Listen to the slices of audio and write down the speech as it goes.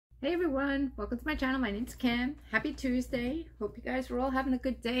Hey everyone, welcome to my channel. My name's Kim. Happy Tuesday. Hope you guys are all having a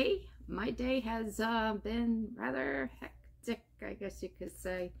good day. My day has been rather hectic, I guess you could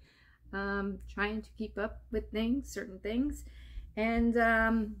say. Trying to keep up with certain things. And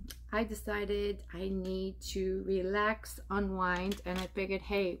I decided I need to relax, unwind, and I figured,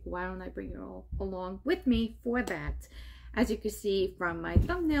 hey, why don't I bring you all along with me for that? As you can see from my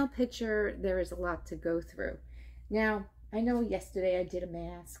thumbnail picture, there is a lot to go through. Now, I know yesterday I did a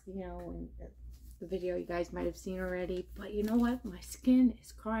mask, and the video you guys might have seen already, but you know what? My skin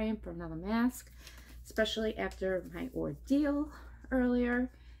is crying for another mask, especially after my ordeal earlier.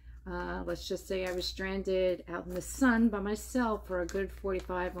 Let's just say I was stranded out in the sun by myself for a good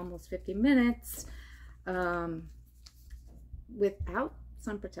 45, almost 50 minutes without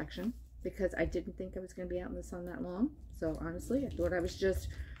sun protection, because I didn't think I was going to be out in the sun that long. So honestly, I thought I was just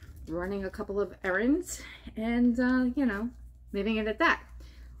running a couple of errands and leaving it at that.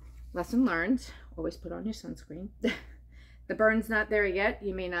 Lesson learned, always put on your sunscreen. The burn's not there yet.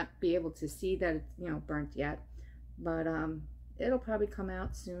 You may not be able to see that it's burnt yet, but it'll probably come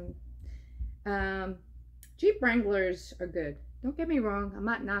out soon. Jeep Wranglers are good, don't get me wrong. I'm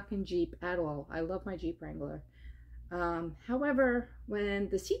not knocking Jeep at all. I love my Jeep Wrangler. However, when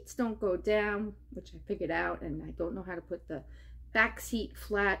the seats don't go down, which I figured out, and I don't know how to put the back seat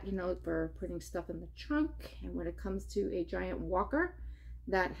flat, for putting stuff in the trunk, and when it comes to a giant walker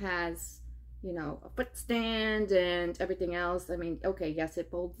that has, a foot stand and everything else, I mean, okay, yes,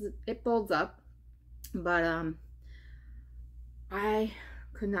 it folds up, but I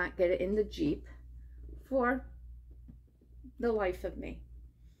could not get it in the Jeep for the life of me.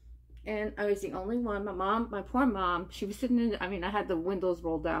 And I was the only one. My poor mom, she was sitting in, I had the windows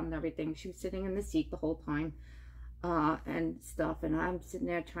rolled down and everything. She was sitting in the seat the whole time. And stuff, and I'm sitting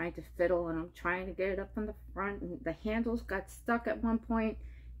there trying to fiddle, and I'm trying to get it up from the front, and the handles got stuck at one point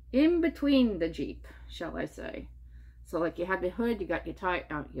in between the Jeep, shall I say. So like, you have your hood, you got your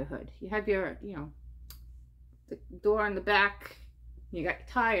your hood, you have your, the door on the back, you got your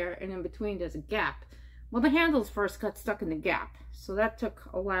tire, and in between there's a gap. Well, the handles first got stuck in the gap, so that took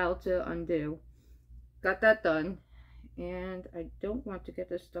a while to undo. Got that done, and I don't want to get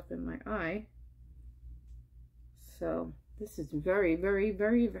this stuff in my eye. So this is very, very,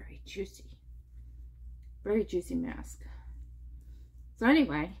 very, very juicy. Very juicy mask. So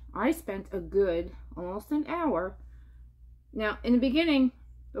anyway, I spent a good almost an hour. Now, in the beginning,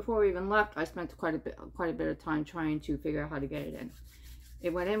 before we even left, I spent quite a bit of time trying to figure out how to get it in.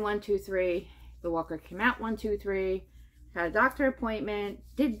 It went in 1, 2, 3. The walker came out 1, 2, 3. Had a doctor appointment,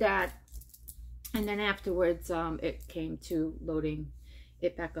 did that, and then afterwards, it came to loading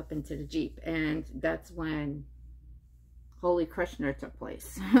it back up into the Jeep, and that's when Holy Krishna took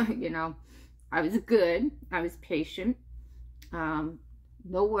place. I was good. I was patient. No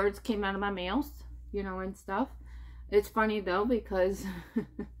words came out of my mouth, and stuff. It's funny though, because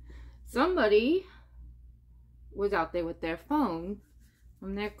somebody was out there with their phone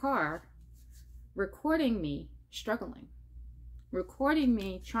from their car recording me struggling, recording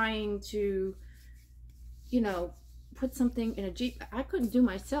me trying to, put something in a Jeep. I couldn't do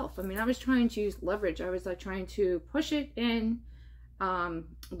myself. I was trying to use leverage. I was like trying to push it in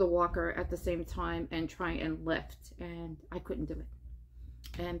the walker at the same time and try and lift, and I couldn't do it.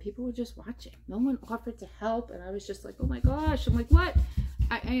 And people were just watching. No one offered to help, and I was just like, oh my gosh. I'm like, what?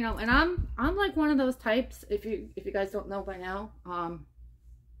 And I'm like one of those types, if you guys don't know by now,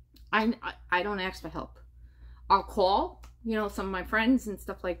 I don't ask for help. I'll call, some of my friends and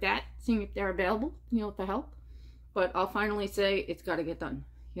stuff like that, seeing if they're available, to help. But I'll finally say, it's got to get done,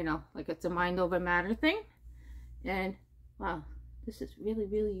 like it's a mind over matter thing. And wow, this is really,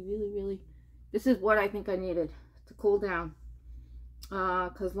 really, really, really, this is what I think I needed to cool down.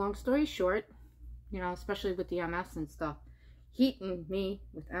 Because long story short, especially with the MS and stuff, heat and me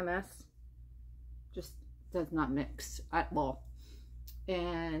with MS just does not mix at all.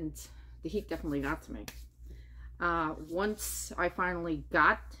 And the heat definitely got to me. Once I finally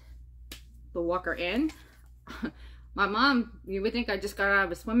got the walker in, my mom, you would think I just got out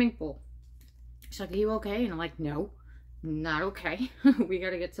of a swimming pool. She's like, are you okay? And I'm like, no, not okay. We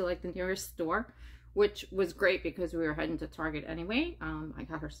got to get to like the nearest store, which was great because we were heading to Target anyway. I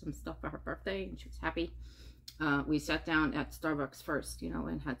got her some stuff for her birthday and she was happy. We sat down at Starbucks first,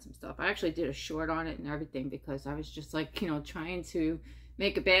 and had some stuff. I actually did a short on it and everything because I was just like, trying to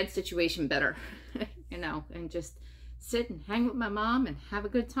make a bad situation better, and just sit and hang with my mom and have a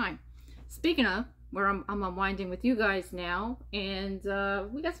good time. Speaking of, where I'm unwinding with you guys now, and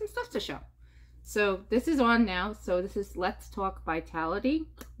we got some stuff to show. So this is on now. So this is Let's Talk Vitality.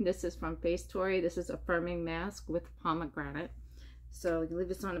 This is from Face Tory. This is a firming mask with pomegranate. So you leave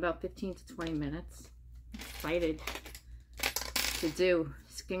this on about 15 to 20 minutes. Excited to do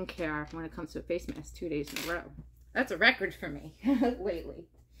skincare when it comes to a face mask 2 days in a row. That's a record for me lately.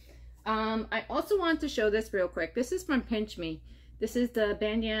 I also wanted to show this real quick. This is from PinchMe. This is the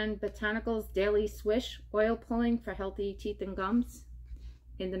Banyan Botanicals Daily Swish Oil Pulling for Healthy Teeth and Gums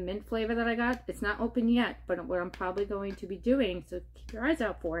in the mint flavor that I got. It's not open yet, but what I'm probably going to be doing, so keep your eyes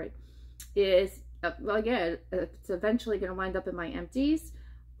out for it, is, well, yeah, it's eventually going to wind up in my empties,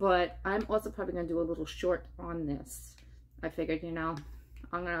 but I'm also probably going to do a little short on this. I figured, you know,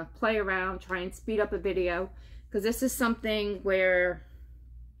 I'm going to play around, try and speed up a video, because this is something where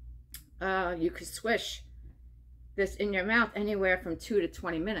you could swish this in your mouth anywhere from 2 to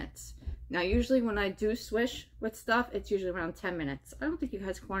 20 minutes. Now, usually when I do swish with stuff, it's usually around 10 minutes. I don't think you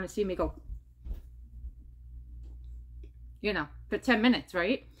guys want to see me go, you know, for 10 minutes,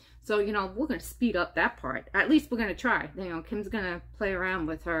 right? So, you know, we're going to speed up that part. At least we're going to try. You know, Kim's going to play around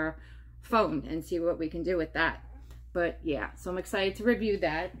with her phone and see what we can do with that. But, yeah, so I'm excited to review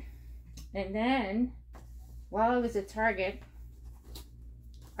that. And then, while I was at Target,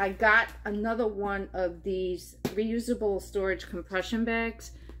 I got another one of these reusable storage compression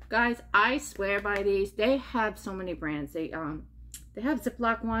bags. Guys, I swear by these. They have so many brands. They have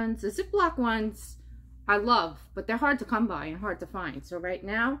Ziploc ones. The Ziploc ones I love, but they're hard to come by and hard to find. So right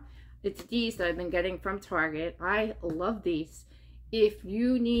now, it's these that I've been getting from Target. I love these. If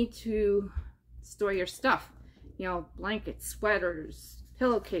you need to store your stuff, you know, blankets, sweaters,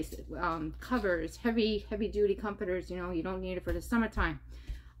 pillowcases, covers, heavy duty comforters, you know, you don't need it for the summertime.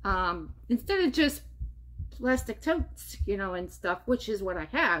 Instead of just plastic totes, you know, and stuff, which is what I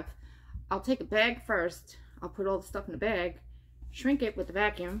have, I'll take a bag first. I'll put all the stuff in the bag, shrink it with the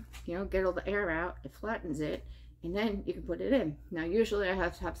vacuum, you know, get all the air out, it flattens it, and then you can put it in. Now, usually I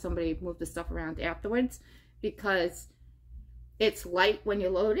have to have somebody move the stuff around afterwards because it's light when you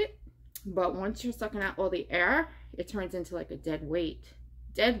load it, but once you're sucking out all the air, it turns into like a dead weight.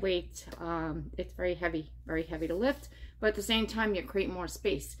 It's very heavy to lift, but at the same time you create more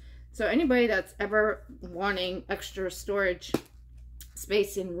space. So anybody that's ever wanting extra storage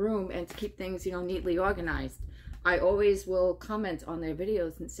space in room and to keep things, you know, neatly organized, I always will comment on their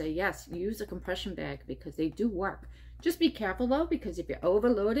videos and say, yes, use a compression bag because they do work. Just be careful though, because if you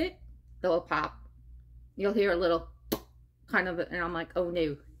overload it, they'll pop. You'll hear a little kind of, and I'm like, oh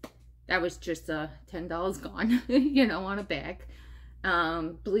no, that was just $10 gone, you know, on a bag.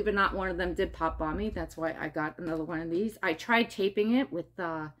 Believe it or not, one of them did pop on me. That's why I got another one of these. I tried taping it with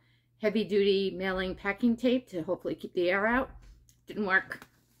heavy duty mailing packing tape to hopefully keep the air out. Didn't work.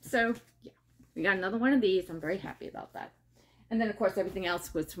 So yeah, we got another one of these. I'm very happy about that. And then of course everything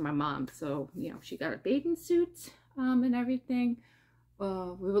else was for my mom. So, you know, she got a bathing suit and everything. We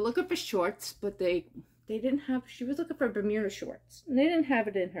were looking for shorts, but they didn't have, she was looking for Bermuda shorts and they didn't have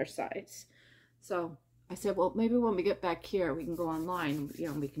it in her size. So I said, well, maybe when we get back here, we can go online, you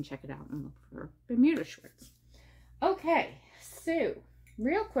know, we can check it out and look for Bermuda shorts. Okay, so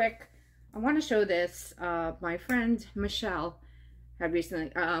real quick, I want to show this. My friend Michelle had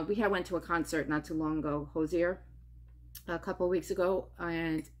recently, we went to a concert not too long ago, Hosier, a couple of weeks ago,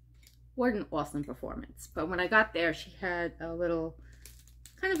 and what an awesome performance. But when I got there, she had a little,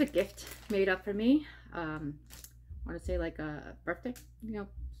 kind of a gift made up for me. I want to say like a birthday, you know,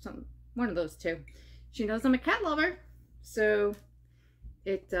 one of those two. She knows I'm a cat lover, so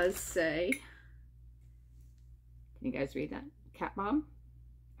it does say, can you guys read that? Cat Mom.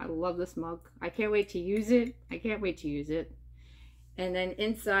 I love this mug. I can't wait to use it. I can't wait to use it. And then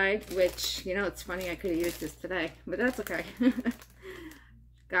inside, which, you know, it's funny, I could have used this today, but that's okay.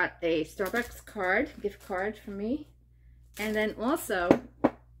 Got a Starbucks card, gift card from me. And then also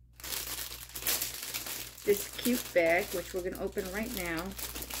this cute bag, which we're going to open right now.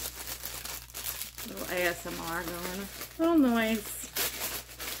 Little ASMR going, little noise.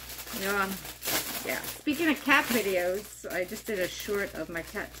 Yeah. Speaking of cat videos, I just did a short of my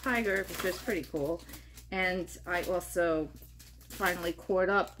cat Tiger, which was pretty cool. And I also finally caught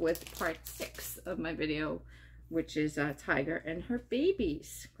up with part 6 of my video, which is Tiger and her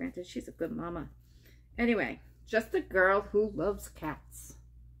babies. Granted, she's a good mama. Anyway, just a girl who loves cats.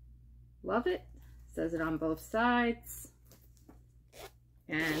 Love it. Says it on both sides.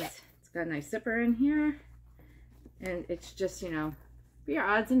 And got a nice zipper in here, and it's just, you know, for your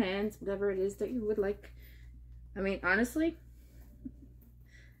odds and ends, whatever it is that you would like. I mean, honestly,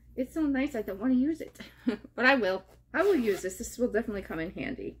 it's so nice. I don't want to use it, but I will use this. This will definitely come in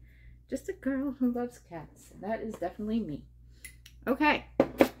handy. Just a girl who loves cats. That is definitely me. Okay,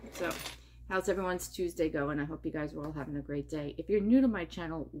 so how's everyone's Tuesday going? I hope you guys are all having a great day. If you're new to my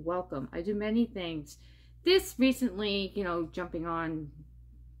channel, welcome. I do many things this recently, you know, jumping on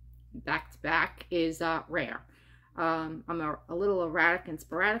back to back is rare. I'm a little erratic and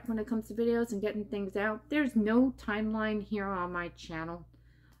sporadic when it comes to videos and getting things out. There's no timeline here on my channel.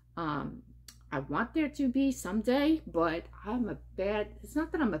 I want there to be someday, but it's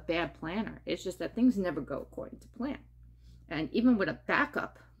not that I'm a bad planner. It's just that things never go according to plan. And even with a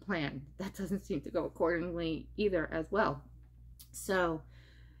backup plan, that doesn't seem to go accordingly either as well. So,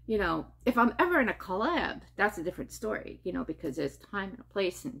 you know, if I'm ever in a collab, that's a different story, you know, because there's time and a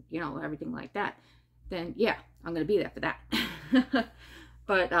place and, you know, everything like that. Then, yeah, I'm going to be there for that.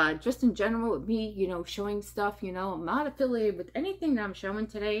 But just in general, with me, you know, showing stuff, you know, I'm not affiliated with anything that I'm showing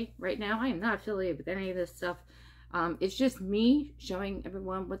today. Right now, I am not affiliated with any of this stuff. It's just me showing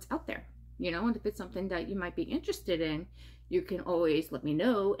everyone what's out there, you know, and if it's something that you might be interested in, you can always let me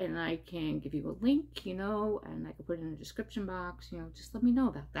know, and I can give you a link, you know, and I can put it in the description box, you know, just let me know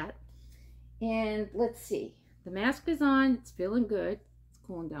about that. And let's see, the mask is on, it's feeling good, it's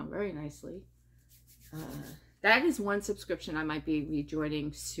cooling down very nicely. That is one subscription I might be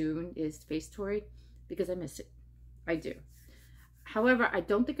rejoining soon, is Face Tory, because I miss it. I do. However, I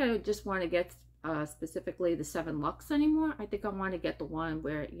don't think I just want to get specifically the 7 Lux anymore. I think I want to get the one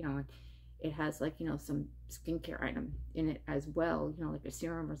where, you know, it has like, you know, some skincare item in it as well, you know, like a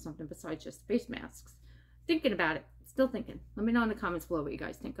serum or something besides just face masks. Thinking about it. Still thinking. Let me know in the comments below what you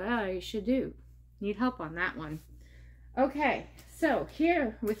guys think I should do. Need help on that one. Okay, so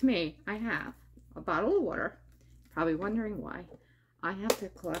here with me, I have a bottle of water. Probably wondering why. I have to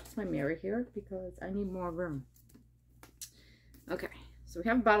collapse my mirror here because I need more room. Okay, so we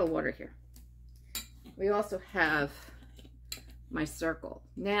have a bottle of water here. We also have my circle.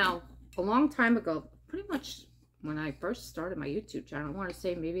 Now, a long time ago, pretty much when I first started my YouTube channel, I want to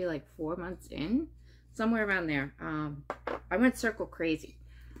say maybe like 4 months in, somewhere around there, I went circle crazy.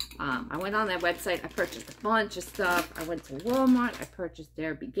 I went on their website, I purchased a bunch of stuff. I went to Walmart, I purchased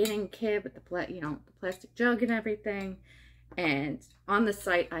their beginning kit with the the plastic jug and everything. And on the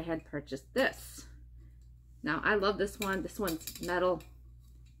site, I had purchased this. Now, I love this one. This one's metal.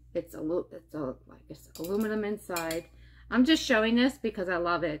 It's like it's aluminum inside. I'm just showing this because I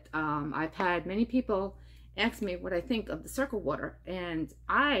love it. I've had many people ask me what I think of the circle water, and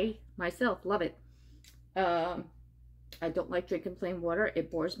I myself love it. I don't like drinking plain water.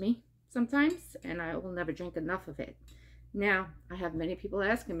 It bores me sometimes, and I will never drink enough of it. Now, I have many people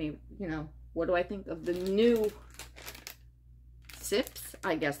asking me, you know, what do I think of the new sips,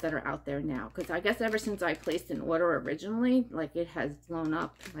 I guess, that are out there now? Because I guess ever since I placed an order originally, like, it has blown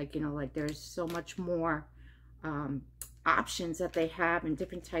up. Like, you know, like there's so much more options that they have and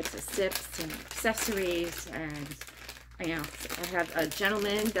different types of sips and accessories. And, you know, I have a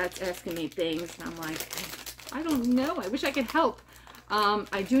gentleman that's asking me things, and I'm like, I don't know. I wish I could help.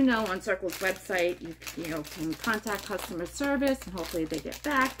 I do know on Circle's website, you know, can contact customer service, and hopefully they get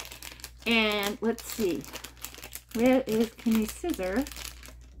back. And let's see, where is Kimmy Scissor?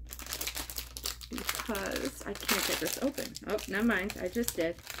 Because I can't get this open. Oh, never mind. I just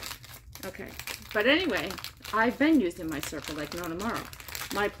did. Okay. But anyway, I've been using my Circle like no tomorrow.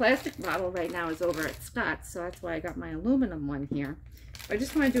 My plastic bottle right now is over at Scott's, so that's why I got my aluminum one here. I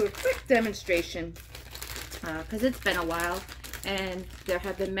just want to do a quick demonstration because it's been a while, and there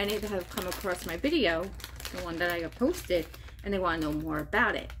have been many that have come across my video, the one that I have posted, and they want to know more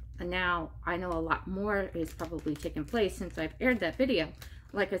about it. And now I know a lot more is probably taking place since I've aired that video.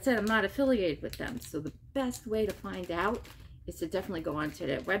 Like I said, I'm not affiliated with them, so the best way to find out is to definitely go onto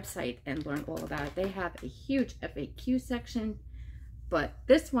their website and learn all about it. They have a huge FAQ section, but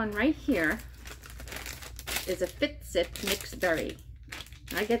this one right here is a Fit Sip Mixed Berry.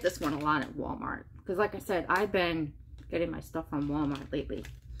 And I get this one a lot at Walmart because, like I said, I've been getting my stuff from Walmart lately.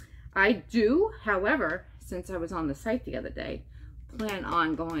 I do, however, since I was on the site the other day, plan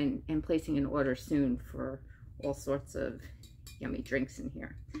on going and placing an order soon for all sorts of yummy drinks in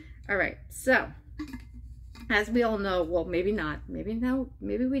here. All right, so as we all know, well, maybe not, maybe no,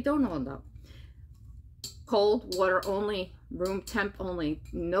 maybe we don't all know, cold water only, room temp only,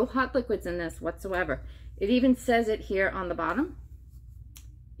 no hot liquids in this whatsoever. It even says it here on the bottom.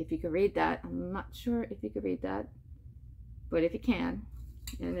 If you can read that, I'm not sure if you can read that, but if you can,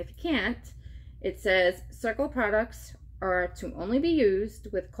 and if you can't, it says Circle products are to only be used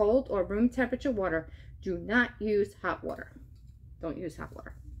with cold or room temperature water. Do not use hot water. Don't use hot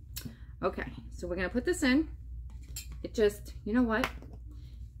water. Okay, so we're gonna put this in. It just, you know what?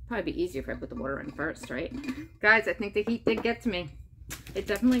 Probably be easier if I put the water in first, right? Guys, I think the heat did get to me. It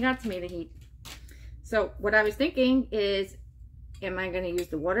definitely got to me, the heat. So what I was thinking is, am I gonna use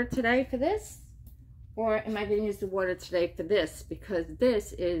the water today for this? Or am I gonna use the water today for this? Because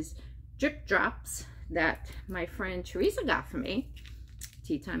this is Drip Drops that my friend Teresa got for me,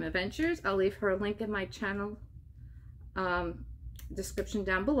 Tea Time Adventures. I'll leave her link in my channel description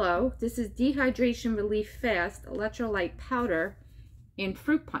down below. This is Dehydration Relief Fast Electrolyte Powder in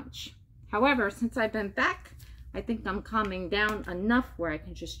Fruit Punch. However, since I've been back, I think I'm calming down enough where I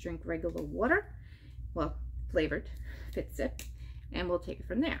can just drink regular water, well, flavored, fit sip, and we'll take it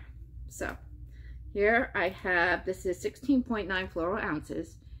from there. So here I have, this is 16.9 floral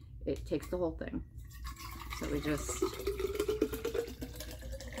ounces. It takes the whole thing. So we just,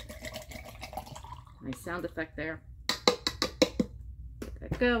 nice sound effect there. Get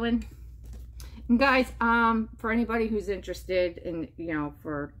that going. And guys, for anybody who's interested in,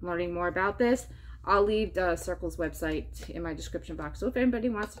 for learning more about this, I'll leave the Circle's website in my description box. So if anybody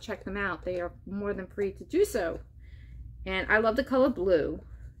wants to check them out, they are more than free to do so. And I love the color blue.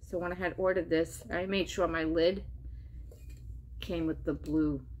 So when I had ordered this, I made sure my lid came with the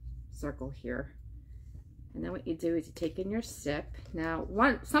blue circle here. And then what you do is you take in your sip. Now,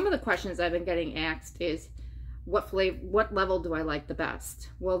 some of the questions I've been getting asked is, what level do I like the best?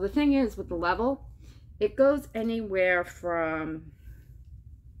 Well, the thing is with the level, it goes anywhere from,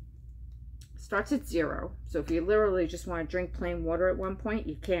 starts at 0. So if you literally just want to drink plain water at one point,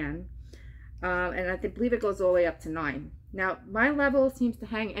 you can. And I believe it goes all the way up to 9. Now, my level seems to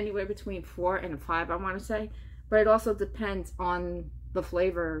hang anywhere between 4 and a 5, I want to say. But it also depends on the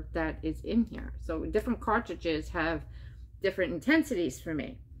flavor that is in here. So different cartridges have different intensities for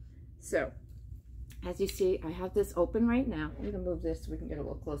me. So as you see, I have this open right now. I'm gonna move this so we can get a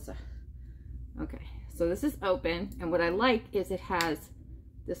little closer. Okay, so this is open, and what I like is it has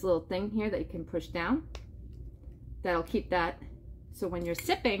this little thing here that you can push down. That'll keep that, so when you're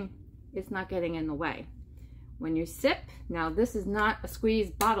sipping, it's not getting in the way. When you sip, now this is not a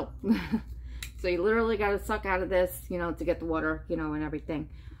squeeze bottle. So you literally got to suck out of this, to get the water, and everything.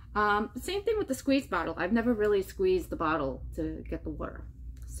 Same thing with the squeeze bottle. I've never really squeezed the bottle to get the water.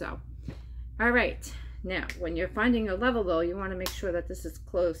 So, all right. Now, when you're finding a level, though, you want to make sure that this is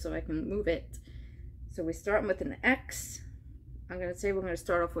closed so I can move it. So we start with an X. I'm going to say we're going to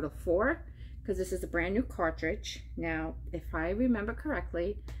start off with a 4 because this is a brand new cartridge. Now, if I remember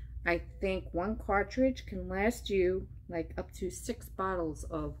correctly, I think one cartridge can last you like up to 6 bottles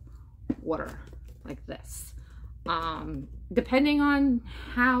of water like this, depending on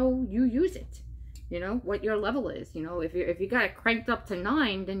how you use it, what your level is. If you got it cranked up to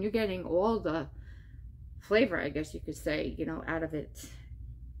 9, then you're getting all the flavor, I guess you could say, out of it.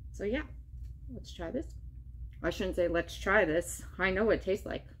 So yeah, let's try this. I shouldn't say let's try this. I know what it tastes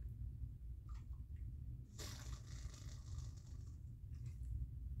like.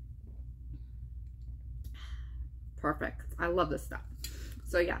 Perfect. I love this stuff.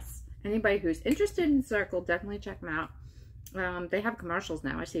 So yes, anybody who's interested in Circle, definitely check them out. They have commercials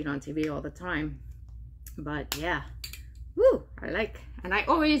now. I see it on TV all the time. But yeah, woo, and I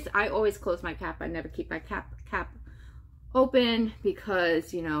always close my cap. I never keep my cap open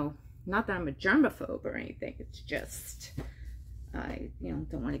because, not that I'm a germaphobe or anything. It's just, I,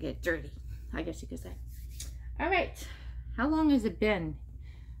 don't want to get dirty, I guess you could say. All right, how long has it been?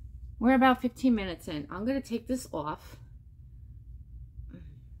 We're about 15 minutes in. I'm going to take this off.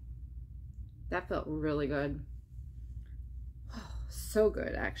 That felt really good. Oh, so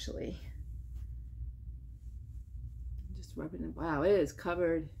good, actually. I'm just rubbing it. Wow, it is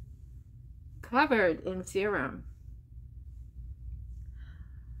covered in serum.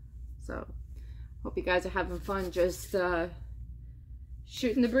 So, hope you guys are having fun just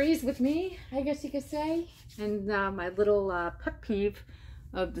shooting the breeze with me, I guess you could say. And my little pet peeve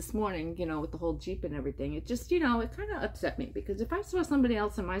of this morning, with the whole Jeep and everything, it just, it kind of upset me, because if I saw somebody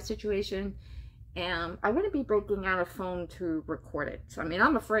else in my situation, and I wouldn't be breaking out a phone to record it. I mean,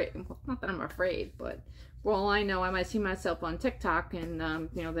 I'm afraid, well, not that I'm afraid, but for all I know, I might see myself on TikTok and,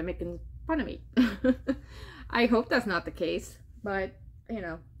 they're making fun of me. I hope that's not the case, but,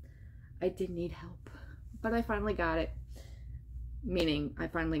 I did need help, but I finally got it, meaning I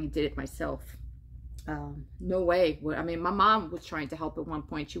finally did it myself. No way. I mean, my mom was trying to help at one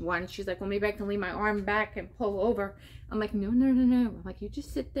point. She's like, well, maybe I can lean my arm back and pull over. I'm like, no. I'm like, you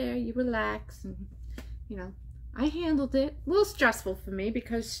just sit there, you relax. And, I handled it. A little stressful for me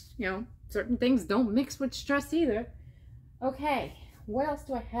because, certain things don't mix with stress either. Okay, what else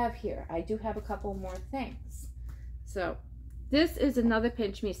do I have here? I do have a couple more things. So, this is another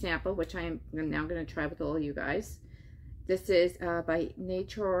Pinch Me sample, which I am now going to try with all of you guys. This is by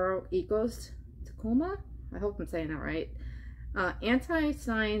Natural Ecos. I hope I'm saying that right.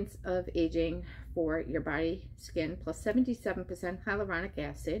 Anti-signs of aging for your body, skin, plus 77% hyaluronic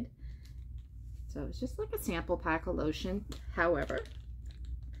acid. So it's just like a sample pack of lotion. However,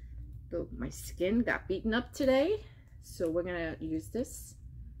 my skin got beaten up today. So we're gonna use this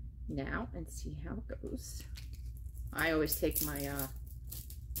now and see how it goes. I always take my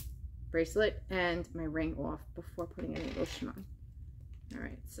bracelet and my ring off before putting any lotion on. All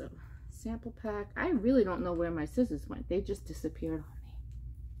right, so sample pack. I really don't know where my scissors went. They just disappeared on me.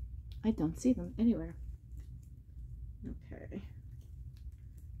 I don't see them anywhere. Okay.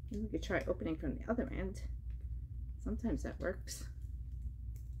 Maybe we could try opening from the other end. Sometimes that works.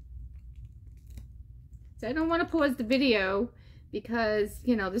 So I don't want to pause the video because,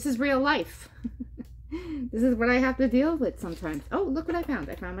 you know, this is real life. This is what I have to deal with sometimes. Oh, look what I found.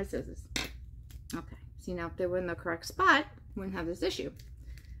 I found my scissors. Okay. See, now if they were in the correct spot, we wouldn't have this issue.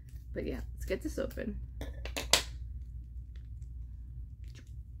 But yeah, let's get this open.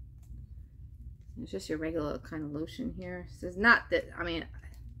 It's just your regular kind of lotion here. This is not that, I mean,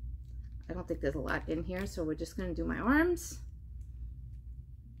 I don't think there's a lot in here, so we're just going to do my arms.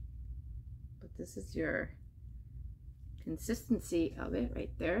 But this is your consistency of it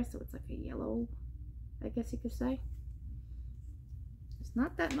right there. So it's like a yellow, I guess you could say. There's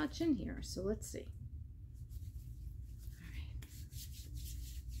not that much in here, so let's see.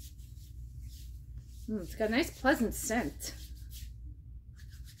 All right. It's got a nice pleasant scent.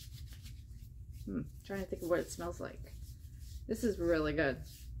 Trying to think of what it smells like. This is really good.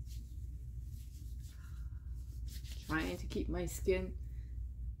 Trying to keep my skin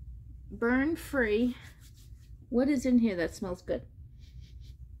burn free. What is in here that smells good?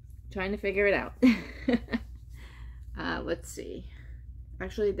 Trying to figure it out. Let's see.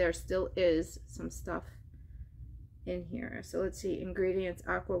 Actually, there still is some stuff in here. So let's see. Ingredients: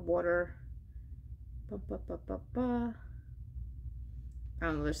 aqua, water. I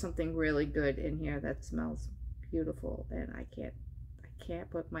don't know, there's something really good in here that smells beautiful, and I can't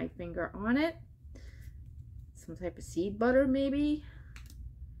put my finger on it. Some type of seed butter, maybe.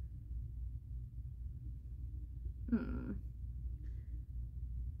 I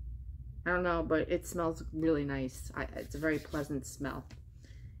don't know, but it smells really nice. It's a very pleasant smell.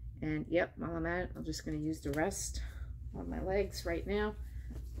 And yep, while I'm at it, I'm just going to use the rest on my legs right now.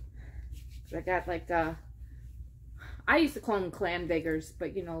 I got like I used to call them clam diggers,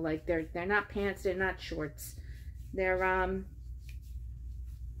 but you know, like they're not pants, they're not shorts. They're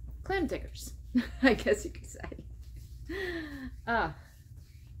clam diggers, I guess you could say.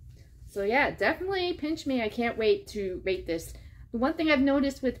 So yeah, definitely Pinch Me. I can't wait to rate this. The one thing I've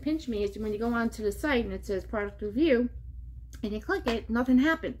noticed with Pinch Me is when you go onto the site and it says product review and you click it, nothing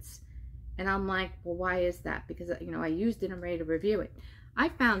happens. And I'm like, well, why is that? Because, you know, I used it, I'm ready to review it. I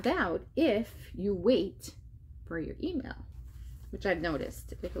found out if you wait for your email, which I've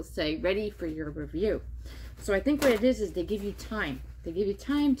noticed, it'll say ready for your review. So I think what it is they give you time. They give you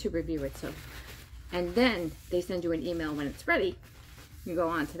time to review it. So, and then they send you an email when it's ready. You go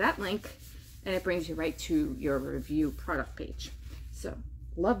on to that link and it brings you right to your review product page. So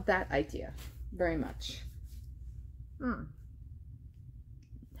love that idea very much.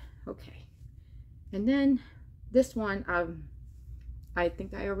 Okay. And then this one, I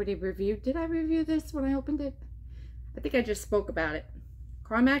think I already reviewed. Did I review this when I opened it? I think I just spoke about it.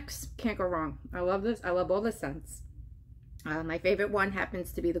 Carmex, can't go wrong. I love this. I love all the scents. My favorite one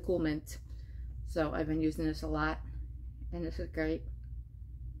happens to be the Cool Mint. So I've been using this a lot. And this is great.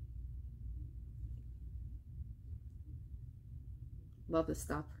 Love this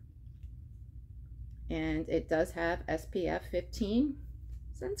stuff. And it does have SPF 15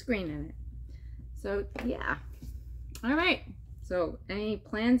 sunscreen in it. So yeah. All right. So any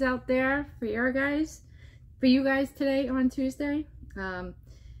plans out there for you guys today on Tuesday?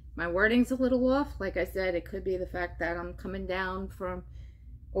 My wording's a little off. Like I said, it could be the fact that I'm coming down from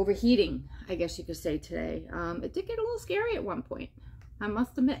overheating, I guess you could say, today. It did get a little scary at one point, I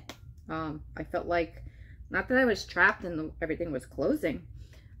must admit. I felt like, not that I was trapped and everything was closing,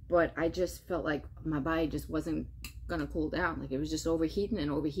 but I just felt like my body just wasn't gonna cool down. Like it was just overheating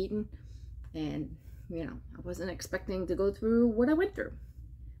and overheating. And you know, I wasn't expecting to go through what I went through.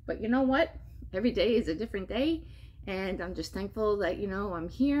 But you know what? Every day is a different day. And I'm just thankful that, you know, I'm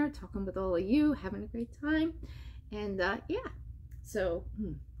here talking with all of you, having a great time. And yeah, so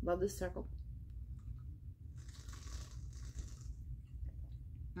love this circle.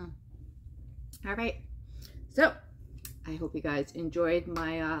 All right. So I hope you guys enjoyed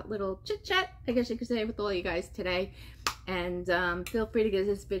my little chit chat, I guess you could say, with all you guys today. And feel free to give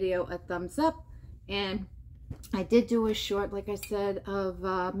this video a thumbs up. And I did do a short, like I said, of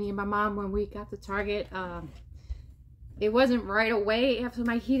me and my mom when we got to Target. It wasn't right away after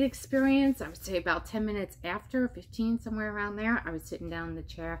my heat experience. I would say about 10 minutes after, 15, somewhere around there. I was sitting down in the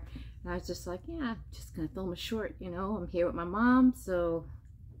chair and I was just like, yeah, I'm just going to film a short, you know. I'm here with my mom, so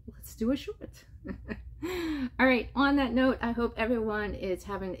let's do a short. All right, on that note, I hope everyone is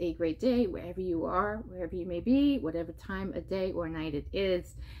having a great day wherever you are, wherever you may be, whatever time of day or night it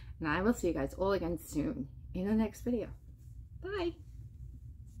is. And I will see you guys all again soon in the next video. Bye.